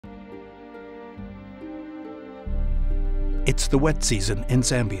It's the wet season in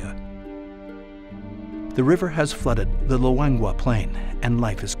Zambia. The river has flooded the Luangwa Plain and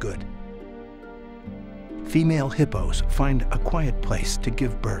life is good. Female hippos find a quiet place to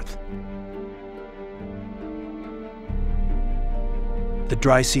give birth. The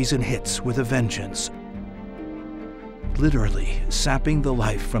dry season hits with a vengeance, literally sapping the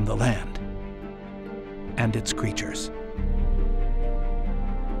life from the land and its creatures.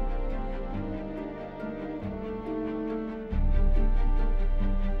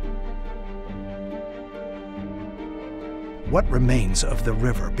 What remains of the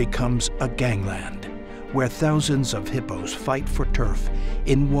river becomes a gangland, where thousands of hippos fight for turf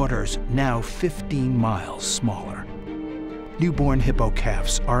in waters now 15 miles smaller. Newborn hippo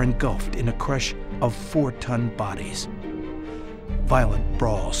calves are engulfed in a crush of 4-ton bodies. Violent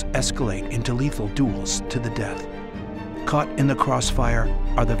brawls escalate into lethal duels to the death. Caught in the crossfire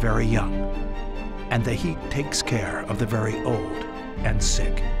are the very young, and the heat takes care of the very old and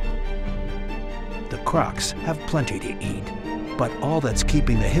sick. The crocs have plenty to eat, but all that's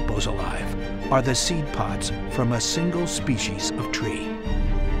keeping the hippos alive are the seed pods from a single species of tree.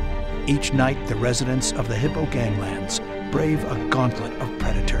 Each night, the residents of the Hippo Ganglands brave a gauntlet of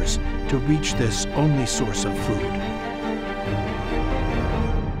predators to reach this only source of food.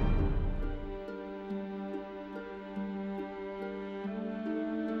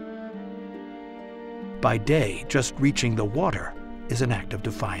 By day, just reaching the water is an act of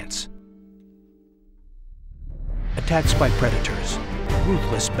defiance. Attacks by predators,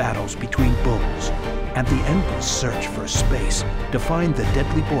 ruthless battles between bulls, and the endless search for space define the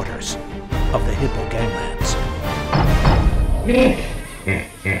deadly borders of the Hippo Ganglands.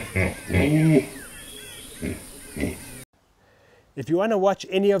 If you want to watch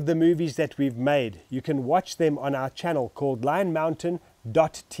any of the movies that we've made, you can watch them on our channel called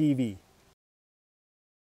lionmountain.tv.